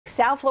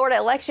South Florida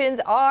elections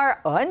are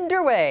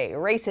underway,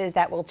 races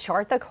that will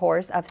chart the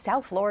course of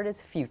South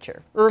Florida's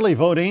future. Early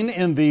voting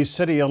in these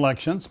city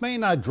elections may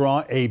not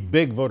draw a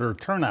big voter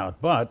turnout,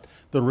 but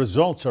the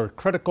results are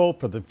critical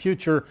for the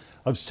future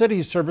of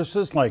city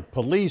services like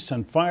police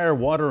and fire,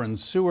 water and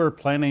sewer,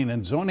 planning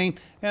and zoning,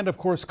 and of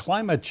course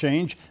climate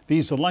change.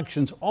 These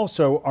elections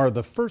also are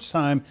the first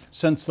time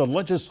since the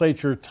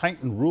legislature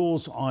tightened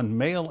rules on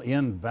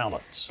mail-in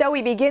ballots. So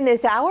we begin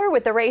this hour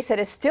with the race that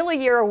is still a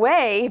year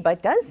away,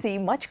 but does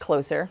seem much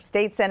closer.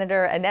 State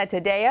Senator Annette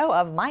Taddeo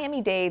of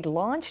Miami-Dade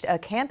launched a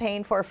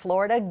campaign for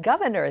Florida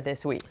governor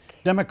this week.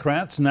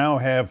 Democrats now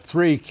have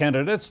 3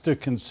 candidates to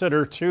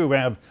consider. 2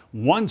 have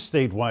won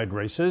statewide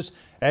races: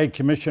 Ag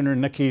Commissioner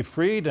Nikki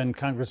Fried and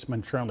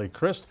Congressman Charlie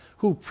Crist,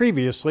 who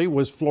previously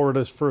was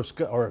Florida's first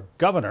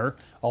governor,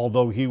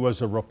 although he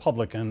was a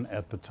Republican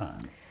at the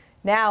time.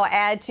 Now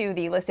add to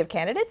the list of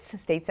candidates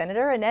State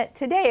Senator Annette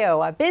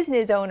Taddeo, a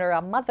business owner,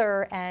 a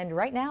mother, and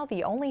right now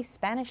the only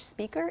Spanish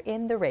speaker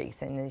in the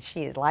race. And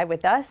she is live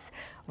with us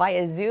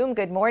via Zoom.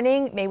 Good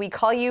morning. May we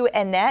call you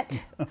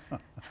Annette?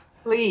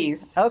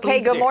 Please. Okay,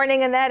 please good do.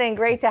 morning, Annette, and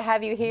great to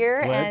have you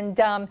here. Glad.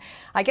 And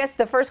I guess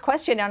the first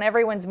question on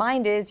everyone's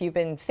mind is, you've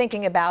been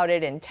thinking about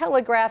it and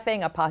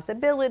telegraphing a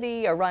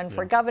possibility, a run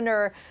for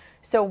governor.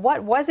 So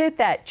what was it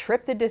that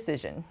tripped the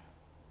decision?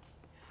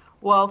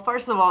 Well,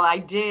 first of all, I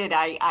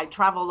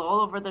traveled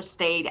all over the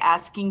state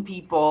asking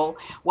people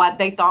what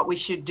they thought we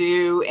should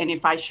do and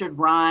if I should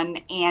run.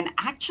 And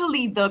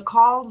actually, the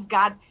calls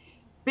got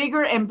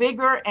bigger and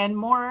bigger and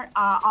more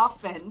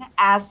often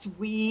as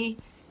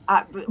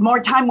more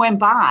time went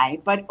by.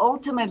 But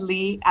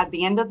ultimately, at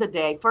the end of the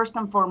day, first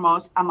and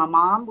foremost, I'm a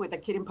mom with a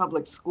kid in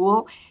public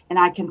school. And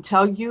I can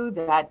tell you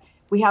that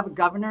we have a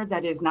governor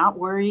that is not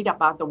worried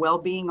about the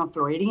well-being of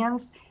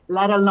Floridians,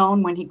 let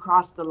alone when he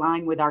crossed the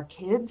line with our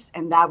kids.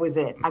 And that was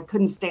it. I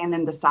couldn't stand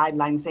in the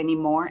sidelines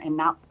anymore and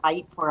not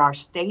fight for our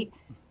state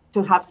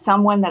to have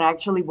someone that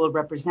actually will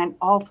represent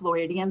all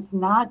Floridians,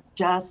 not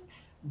just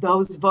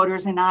those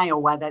voters in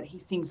Iowa that he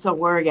seems so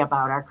worried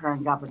about, our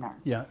current governor.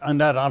 Yeah,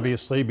 and that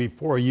obviously,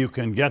 before you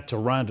can get to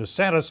Ron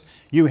DeSantis,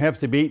 you have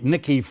to beat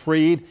Nikki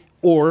Fried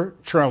or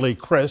Charlie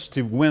Crist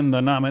to win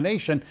the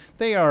nomination.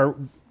 They are,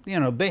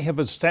 they have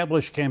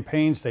established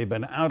campaigns. They've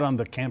been out on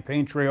the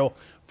campaign trail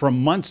for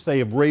months. They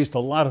have raised a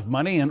lot of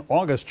money. In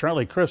August,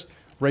 Charlie Crist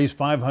raised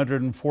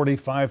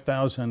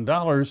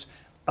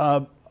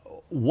 $545,000.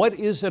 What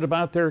is it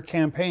about their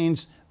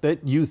campaigns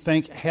that you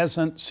think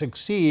hasn't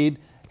succeeded,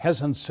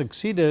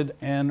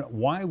 and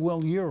why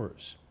will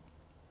yours?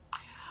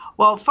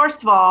 Well,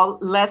 first of all,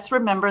 let's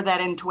remember that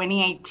in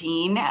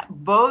 2018,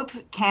 both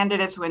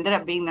candidates who ended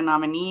up being the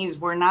nominees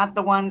were not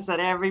the ones that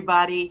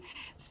everybody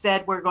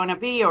said were going to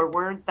be, or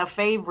weren't the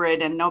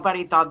favorite, and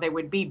nobody thought they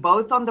would be,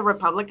 both on the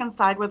Republican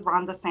side with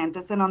Ron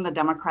DeSantis and on the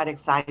Democratic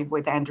side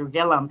with Andrew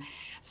Gillum.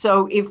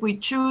 So if we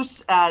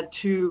choose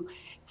to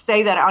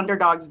say that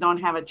underdogs don't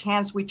have a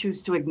chance, we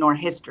choose to ignore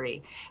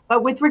history.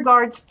 But with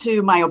regards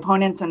to my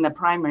opponents in the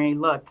primary,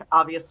 look,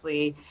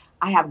 obviously,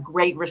 I have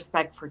great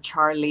respect for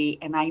Charlie,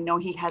 and I know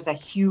he has a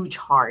huge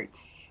heart.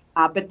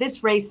 But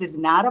this race is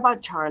not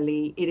about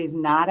Charlie. It is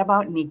not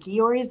about Nikki,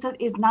 or is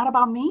not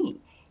about me.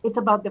 It's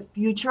about the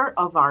future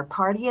of our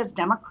party as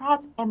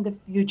Democrats and the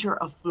future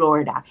of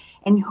Florida,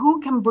 and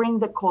who can bring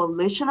the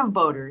coalition of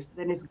voters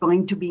that is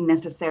going to be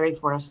necessary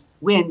for us to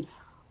win.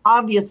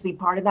 Obviously,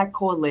 part of that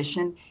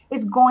coalition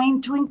is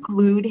going to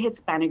include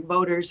Hispanic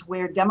voters,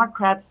 where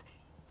Democrats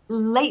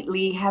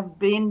lately have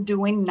been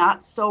doing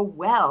not so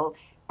well.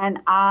 And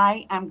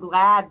I am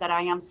glad that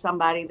I am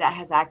somebody that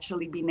has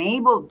actually been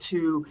able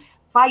to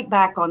fight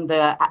back on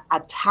the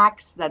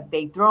attacks that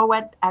they throw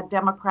at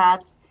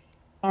Democrats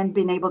and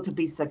been able to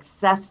be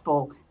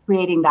successful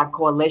creating that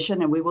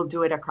coalition, and we will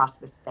do it across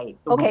the state.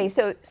 Okay,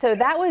 so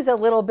that was a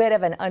little bit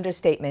of an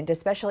understatement,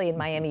 especially in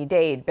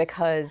Miami-Dade,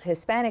 because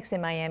Hispanics in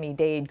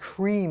Miami-Dade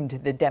creamed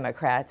the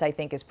Democrats, I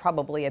think is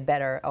probably a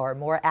better or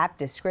more apt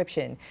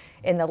description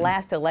in the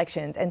last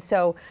elections. And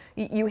so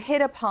you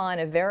hit upon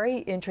a very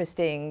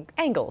interesting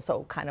angle.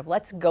 So kind of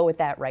let's go with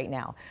that right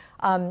now.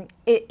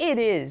 It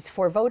is,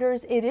 for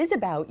voters, it is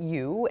about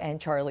you and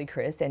Charlie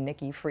Crist and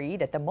Nikki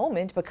Fried at the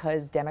moment,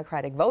 because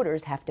Democratic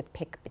voters have to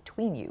pick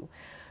between you.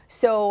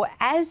 So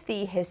as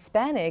the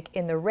Hispanic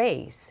in the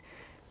race,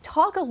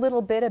 talk a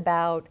little bit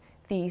about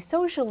the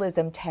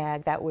socialism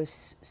tag that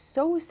was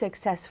so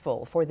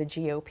successful for the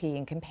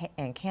GOP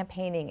and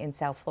campaigning in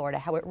South Florida,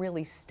 how it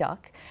really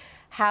stuck,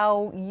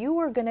 how you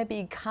are going to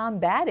be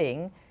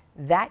combating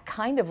that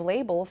kind of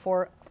label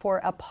for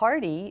a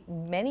party,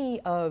 many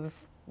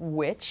of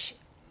which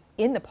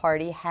in the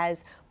party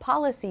has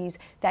policies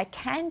that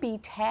can be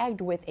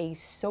tagged with a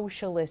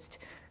socialist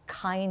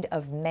kind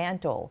of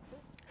mantle,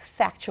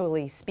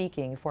 factually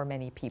speaking, for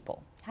many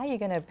people. How are you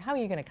going to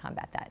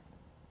combat that?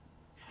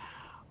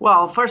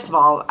 Well, first of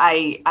all,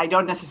 I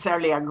don't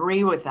necessarily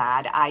agree with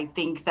that. I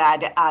think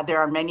that there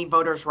are many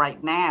voters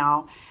right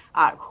now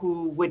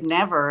who would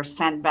never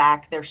send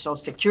back their Social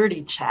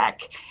Security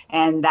check.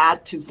 And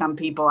that to some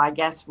people, I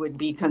guess, would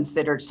be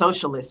considered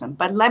socialism.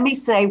 But let me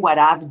say what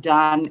I've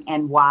done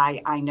and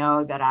why I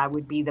know that I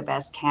would be the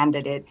best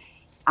candidate,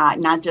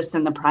 not just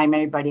in the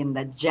primary, but in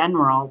the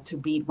general, to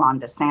beat Ron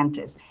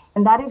DeSantis.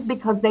 And that is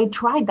because they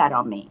tried that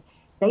on me.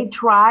 They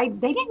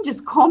didn't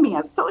just call me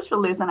a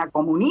socialist and a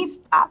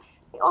comunista.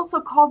 They also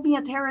called me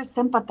a terrorist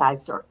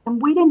sympathizer.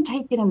 And we didn't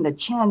take it in the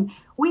chin.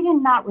 We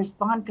did not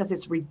respond because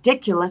it's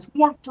ridiculous.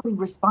 We actually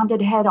responded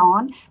head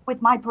on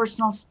with my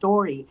personal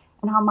story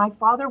and how my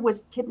father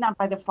was kidnapped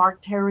by the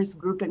FARC terrorist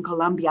group in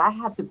Colombia. I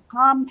had to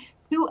come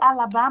to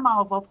Alabama,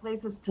 of all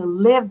places, to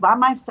live by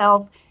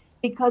myself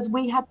because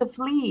we had to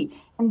flee.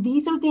 And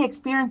these are the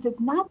experiences,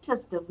 not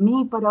just of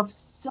me, but of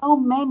so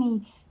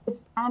many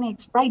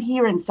Hispanics right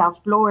here in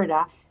South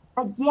Florida.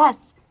 But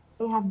yes,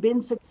 they have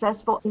been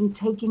successful in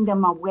taking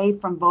them away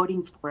from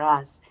voting for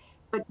us.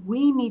 But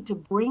we need to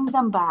bring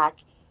them back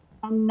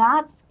and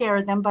not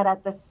scare them, but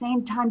at the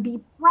same time be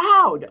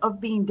proud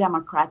of being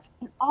Democrats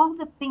and all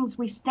the things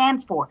we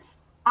stand for.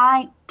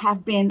 I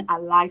have been a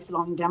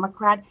lifelong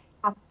Democrat,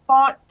 have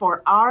fought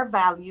for our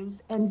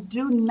values and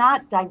do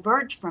not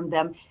diverge from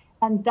them.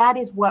 And that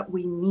is what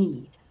we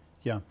need.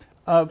 Yeah.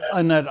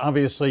 Annette,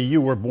 obviously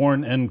you were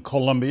born in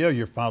Colombia.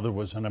 Your father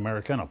was an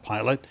American, a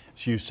pilot.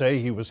 As you say,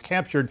 he was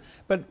captured.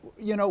 But,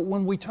 you know,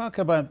 when we talk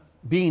about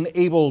being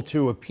able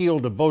to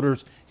appeal to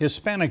voters,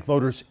 Hispanic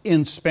voters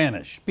in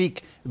Spanish,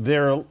 speak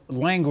their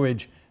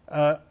language,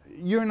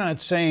 you're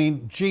not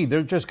saying, gee,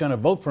 they're just going to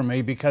vote for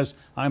me because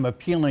I'm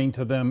appealing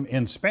to them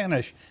in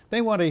Spanish. They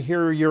want to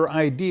hear your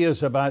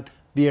ideas about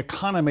the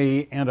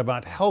economy and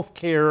about health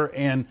care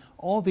and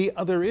all the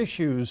other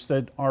issues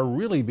that are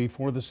really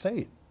before the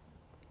state.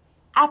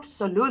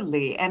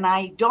 Absolutely. And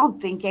I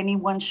don't think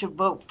anyone should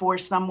vote for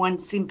someone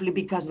simply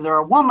because they're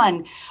a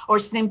woman, or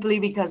simply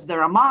because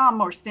they're a mom,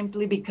 or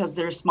simply because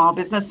they're a small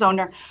business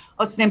owner,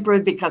 or simply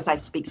because I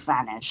speak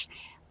Spanish.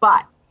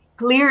 But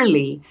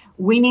clearly,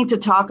 we need to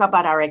talk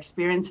about our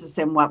experiences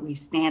and what we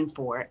stand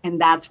for. And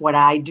that's what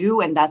I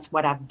do. And that's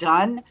what I've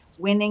done,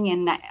 winning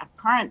in a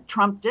current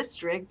Trump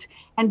district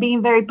and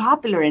being very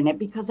popular in it,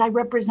 because I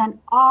represent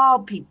all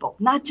people,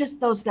 not just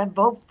those that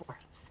vote for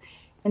us.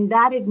 And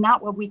that is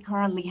not what we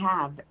currently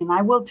have. And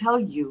I will tell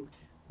you,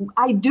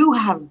 I do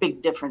have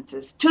big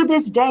differences. To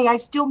this day, I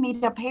still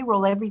meet a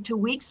payroll every 2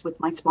 weeks with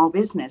my small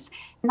business.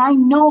 And I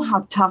know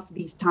how tough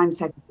these times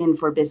have been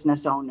for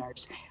business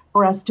owners,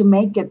 for us to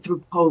make it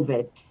through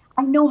COVID.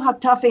 I know how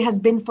tough it has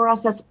been for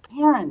us as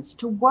parents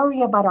to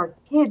worry about our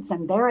kids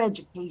and their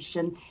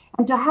education,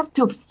 and to have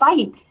to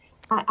fight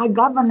a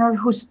governor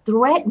who's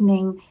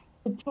threatening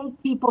to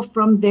take people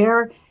from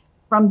their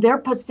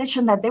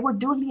position that they were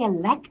duly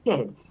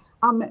elected.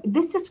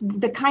 This is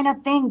the kind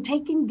of thing,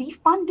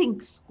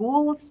 defunding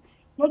schools,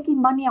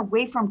 taking money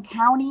away from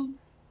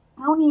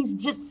counties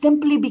just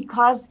simply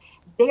because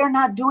they are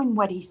not doing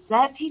what he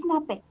says. He's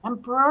not the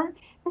emperor.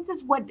 This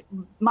is what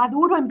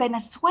Maduro in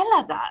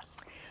Venezuela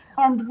does.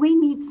 And we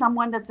need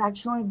someone that's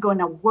actually going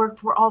to work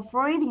for all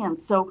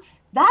Floridians. So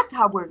that's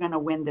how we're going to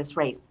win this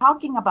race,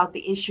 talking about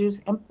the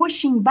issues and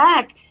pushing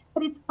back.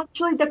 But it's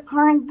actually the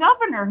current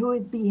governor who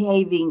is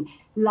behaving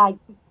like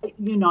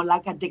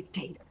a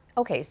dictator.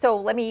 Okay, so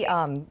let me,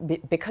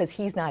 because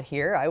he's not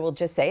here, I will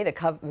just say the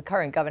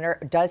current governor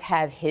does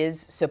have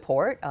his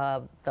support.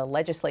 The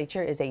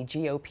legislature is a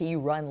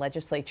GOP-run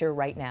legislature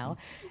right now.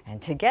 And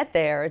to get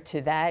there,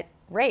 to that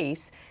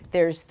race,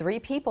 there's 3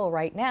 people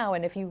right now.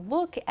 And if you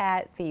look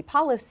at the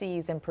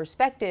policies and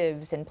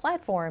perspectives and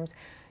platforms,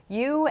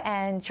 you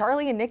and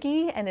Charlie and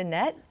Nikki and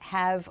Annette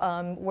have,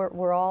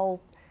 we're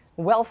all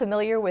well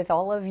familiar with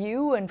all of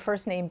you on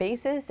first name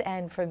basis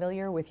and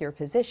familiar with your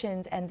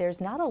positions, and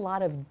there's not a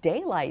lot of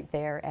daylight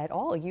there at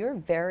all. You're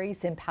very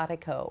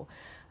simpatico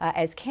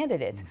as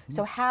candidates. Mm-hmm.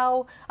 So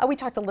how we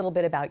talked a little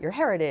bit about your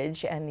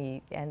heritage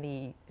and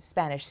the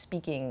Spanish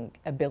speaking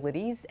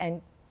abilities,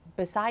 and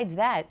besides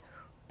that,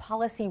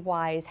 policy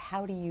wise,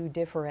 how do you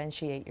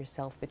differentiate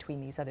yourself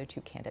between these other 2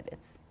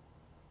 candidates?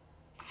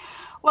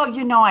 Well,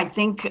 I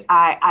think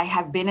I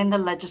have been in the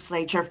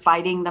legislature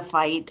fighting the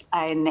fight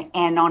and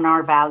on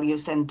our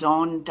values, and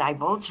don't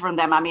divulge from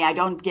them. I mean, I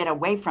don't get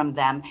away from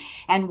them.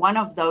 And one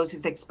of those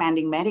is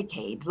expanding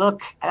Medicaid.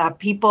 Look,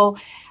 people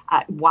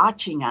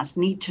watching us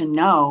need to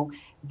know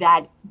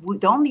that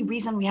the only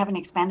reason we haven't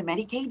expanded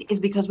Medicaid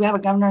is because we have a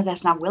governor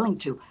that's not willing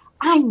to.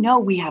 I know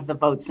we have the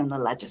votes in the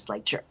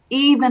legislature,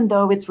 even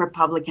though it's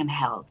Republican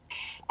held.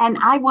 And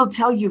I will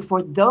tell you,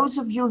 for those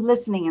of you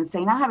listening and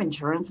saying, I have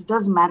insurance, it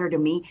doesn't matter to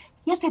me.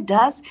 Yes, it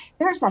does.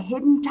 There's a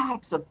hidden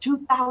tax of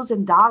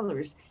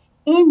 $2,000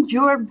 in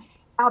your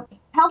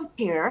health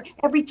care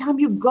every time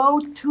you go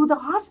to the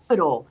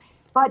hospital.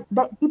 But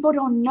that people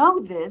don't know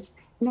this.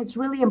 And it's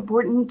really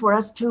important for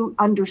us to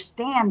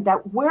understand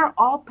that we're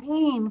all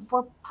paying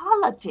for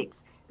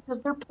politics,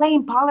 because they're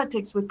playing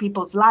politics with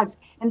people's lives.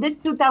 And this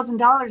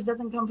 $2,000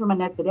 doesn't come from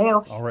Annette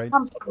Taddeo. All right. It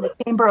comes from the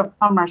Chamber of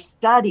Commerce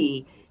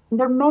study. And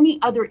there are many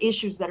other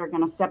issues that are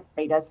going to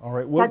separate us, all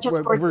right. such as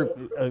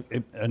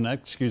And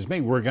excuse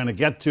me, we're going to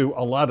get to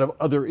a lot of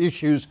other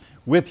issues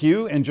with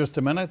you in just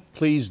a minute.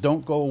 Please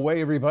don't go away,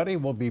 everybody.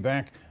 We'll be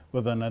back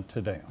with Annette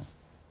Taddeo.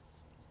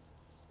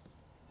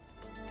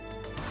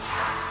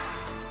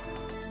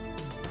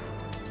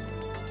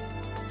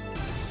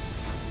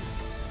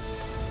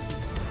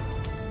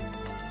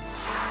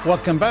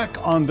 Welcome back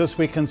on This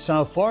Week in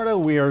South Florida.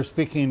 We are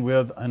speaking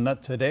with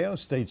Annette Taddeo,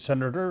 state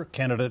senator,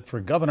 candidate for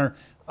governor.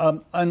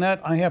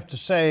 Annette, I have to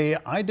say,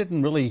 I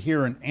didn't really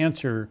hear an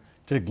answer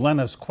to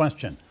Glenna's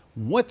question.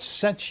 What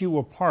sets you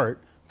apart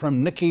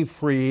from Nikki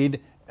Fried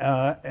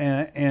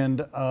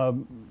and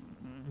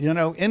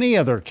any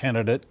other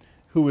candidate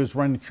who is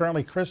running,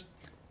 Charlie Crist,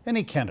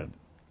 any candidate?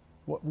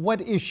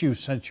 What issue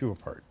sets you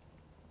apart?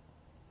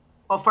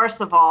 Well,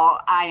 first of all,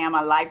 I am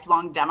a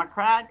lifelong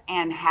Democrat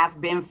and have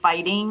been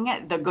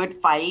fighting the good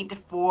fight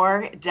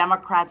for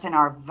Democrats and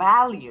our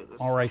values.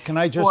 All right, can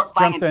I just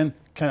jump in?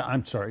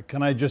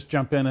 Can I just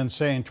jump in and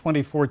say in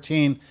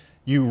 2014,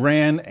 you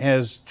ran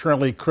as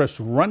Charlie Crist's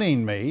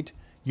running mate.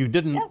 You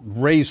didn't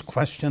raise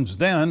questions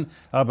then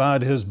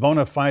about his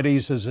bona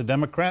fides as a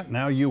Democrat.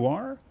 Now you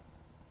are?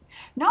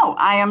 No,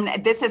 I am.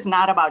 This is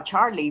not about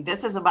Charlie.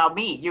 This is about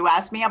me. You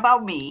asked me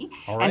about me,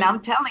 and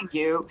I'm telling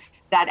you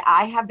that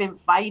I have been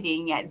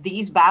fighting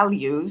these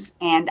values.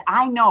 And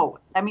I know,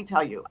 let me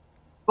tell you,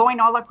 going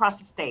all across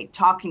the state,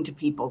 talking to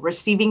people,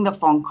 receiving the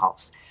phone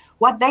calls,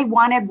 what they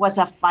wanted was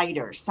a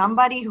fighter,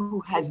 somebody who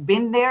has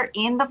been there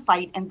in the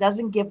fight and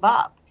doesn't give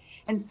up,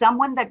 and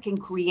someone that can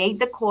create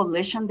the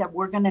coalition that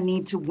we're going to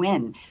need to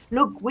win.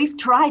 Look, we've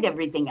tried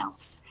everything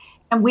else,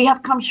 and we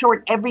have come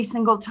short every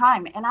single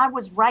time. And I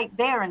was right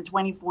there in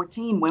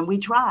 2014 when we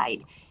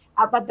tried.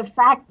 But the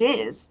fact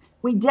is,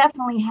 we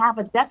definitely have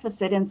a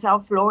deficit in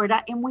South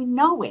Florida, and we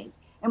know it.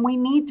 And we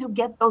need to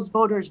get those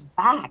voters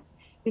back,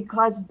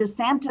 because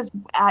DeSantis,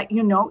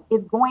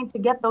 is going to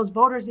get those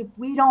voters if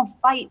we don't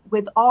fight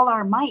with all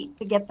our might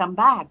to get them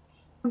back.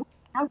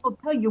 I will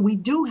tell you, we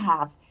do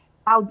have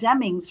Al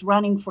Demings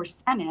running for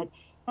Senate,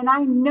 and I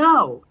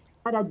know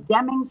that a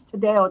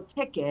Demings-Taddeo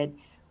ticket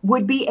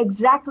would be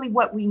exactly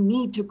what we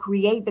need to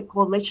create the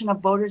coalition of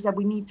voters that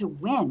we need to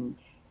win.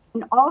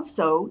 And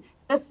also,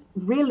 just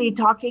really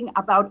talking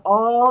about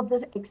all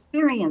the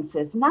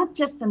experiences, not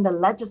just in the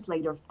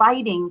legislature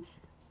fighting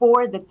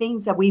for the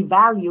things that we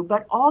value,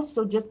 but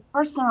also just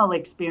personal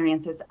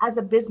experiences as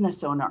a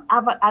business owner,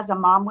 as a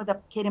mom with a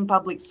kid in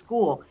public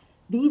school.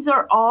 These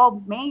are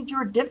all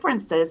major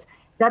differences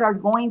that are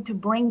going to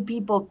bring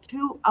people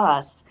to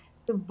us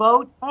to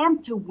vote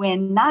and to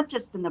win, not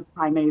just in the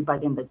primary,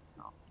 but in the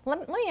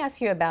Let me ask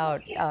you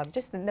about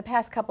just in the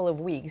past couple of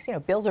weeks,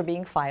 bills are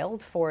being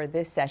filed for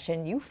this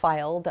session. You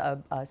filed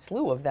a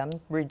slew of them,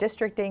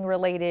 redistricting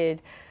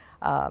related,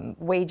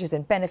 wages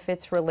and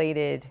benefits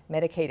related,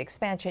 Medicaid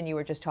expansion you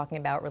were just talking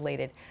about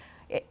related.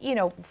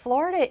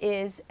 Florida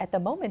is, at the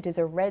moment, is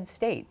a red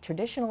state,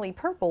 traditionally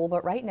purple,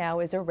 but right now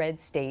is a red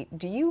state.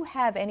 Do you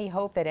have any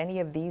hope that any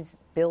of these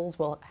bills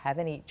will have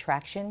any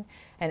traction?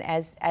 And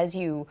as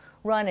you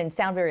run and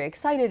sound very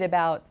excited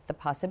about the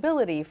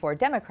possibility for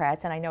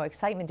Democrats, and I know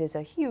excitement is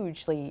a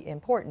hugely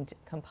important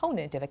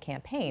component of a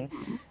campaign,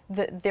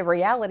 the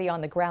reality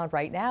on the ground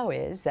right now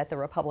is that the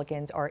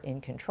Republicans are in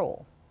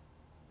control.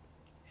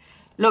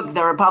 Look,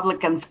 the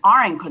Republicans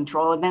are in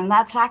control, and then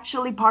that's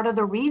actually part of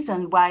the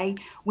reason why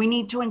we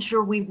need to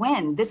ensure we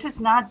win. This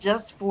is not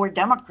just for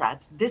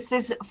Democrats. This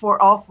is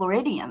for all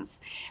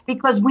Floridians,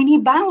 because we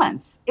need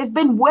balance. It's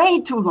been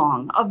way too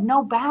long of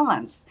no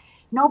balance,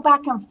 no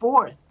back and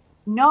forth,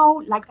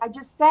 no, like I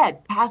just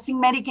said, passing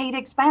Medicaid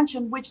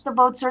expansion, which the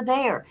votes are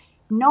there,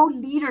 no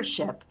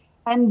leadership.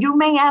 And you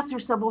may ask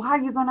yourself, well, how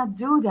are you going to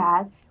do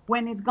that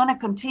when it's going to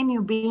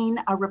continue being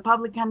a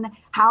Republican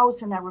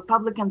House and a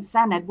Republican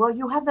Senate? Well,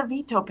 you have the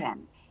veto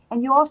pen,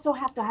 and you also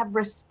have to have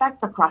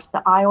respect across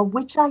the aisle,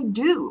 which I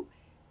do,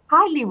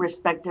 highly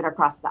respected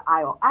across the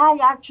aisle. I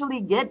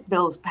actually get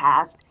bills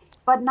passed,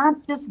 but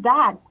not just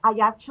that. I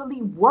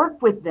actually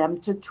work with them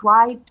to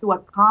try to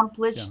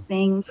accomplish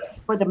things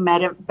for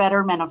the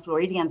betterment of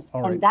Floridians.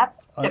 Right. And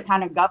that's the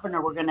kind of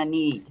governor we're going to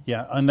need.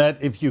 Yeah,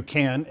 Annette, if you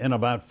can, in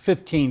about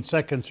 15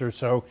 seconds or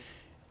so,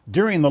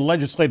 during the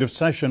legislative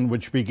session,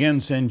 which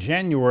begins in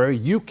January,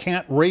 you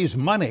can't raise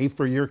money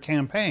for your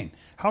campaign.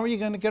 How are you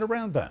going to get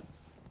around that?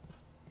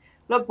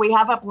 Look, we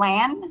have a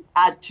plan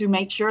to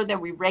make sure that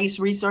we raise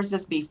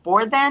resources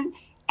before then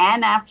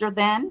and after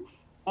then.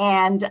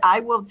 And I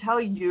will tell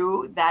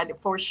you that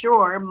for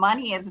sure,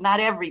 money is not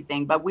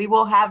everything, but we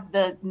will have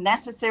the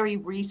necessary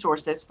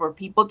resources for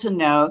people to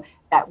know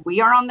that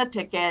we are on the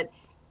ticket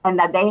and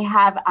that they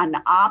have an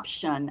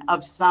option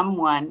of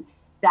someone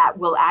that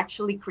will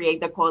actually create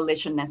the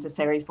coalition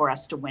necessary for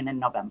us to win in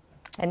November.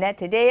 Annette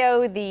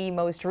Taddeo, the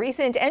most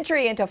recent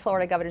entry into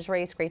Florida governor's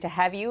race. Great to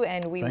have you,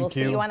 and we will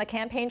see you on the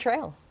campaign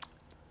trail.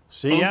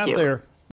 See you out there.